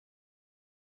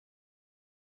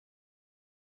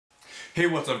Hey,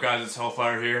 what's up guys, it's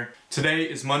Hellfire here. Today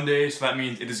is Monday, so that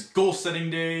means it is goal setting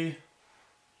day.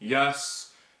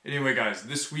 Yes. Anyway guys,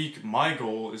 this week my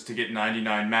goal is to get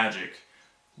 99 magic.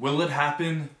 Will it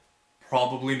happen?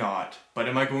 Probably not. But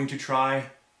am I going to try?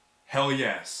 Hell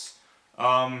yes.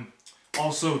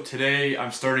 Also today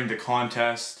I'm starting the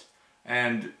contest,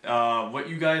 and what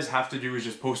you guys have to do is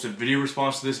just post a video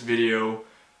response to this video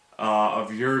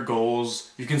of your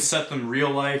goals. You can set them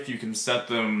real life, you can set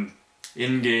them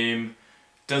in-game.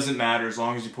 Doesn't matter as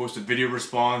long as you post a video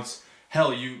response.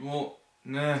 Hell, I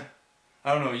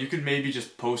don't know, you could maybe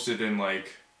just post it in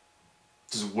like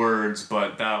just words,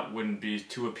 but that wouldn't be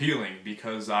too appealing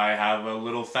because I have a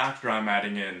little factor I'm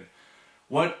adding in.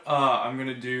 What I'm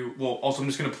gonna do, well, also I'm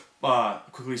just gonna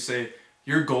quickly say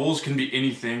your goals can be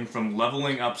anything from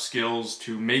leveling up skills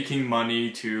to making money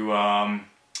to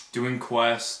doing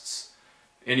quests,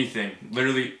 anything,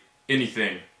 literally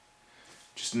anything.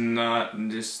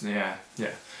 Yeah.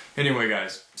 Anyway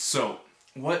guys, so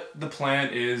what the plan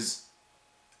is,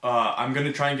 I'm going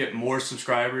to try and get more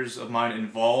subscribers of mine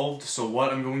involved. So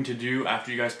what I'm going to do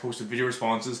after you guys post the video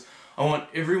responses, I want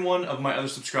every one of my other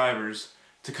subscribers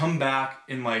to come back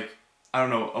in like, I don't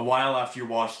know, a while after you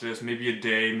watch this, maybe a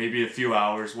day, maybe a few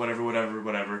hours,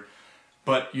 whatever.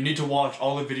 But you need to watch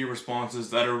all the video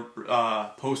responses that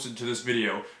are posted to this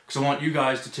video, because I want you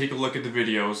guys to take a look at the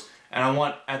videos, and I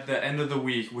want at the end of the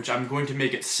week, which I'm going to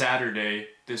make it Saturday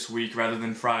this week rather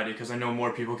than Friday, because I know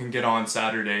more people can get on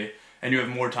Saturday, and you have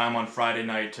more time on Friday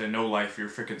night to know life your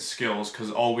freaking skills,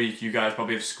 because all week you guys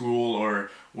probably have school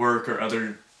or work or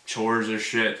other chores or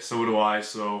shit, so do I,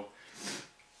 so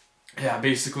yeah,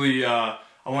 basically I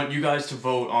want you guys to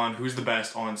vote on who's the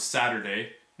best on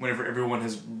Saturday, whenever everyone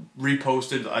has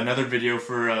reposted another video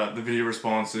for the video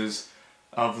responses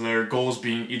of their goals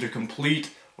being either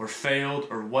complete or failed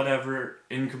or whatever,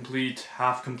 incomplete,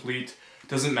 half complete,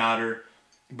 doesn't matter.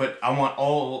 But I want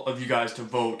all of you guys to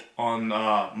vote on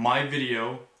my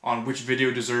video on which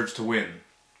video deserves to win.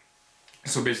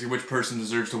 So basically which person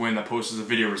deserves to win that posts a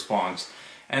video response.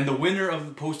 And the winner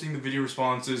of posting the video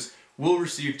responses will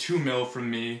receive 2 mil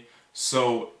from me.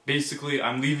 So basically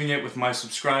I'm leaving it with my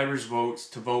subscribers' votes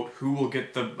to vote who will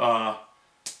get the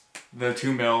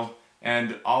 2 mil.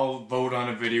 And I'll vote on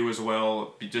a video as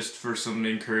well, just for some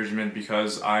encouragement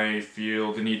because I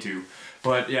feel the need to.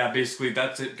 But yeah, basically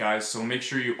that's it guys, so make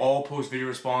sure you all post video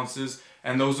responses,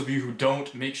 and those of you who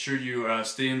don't, make sure you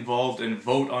stay involved and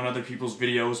vote on other people's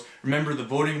videos. Remember, the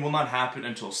voting will not happen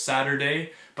until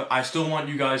Saturday, but I still want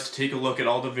you guys to take a look at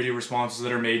all the video responses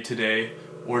that are made today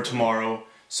or tomorrow.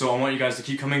 So I want you guys to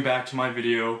keep coming back to my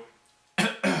video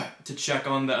to check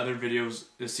on the other videos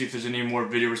to see if there's any more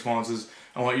video responses.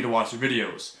 I want you to watch the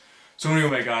videos. So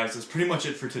anyway guys, that's pretty much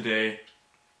it for today.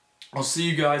 I'll see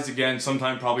you guys again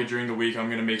sometime probably during the week. I'm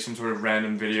gonna make some sort of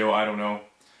random video, I don't know.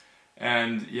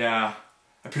 And yeah,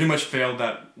 I pretty much failed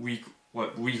that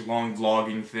week-long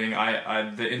vlogging thing.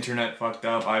 The internet fucked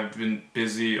up, I've been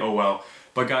busy, oh well.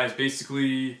 But guys,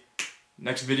 basically,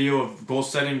 next video of goal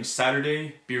setting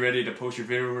Saturday, be ready to post your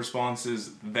video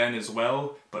responses then as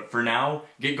well. But for now,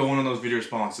 get going on those video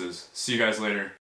responses. See you guys later.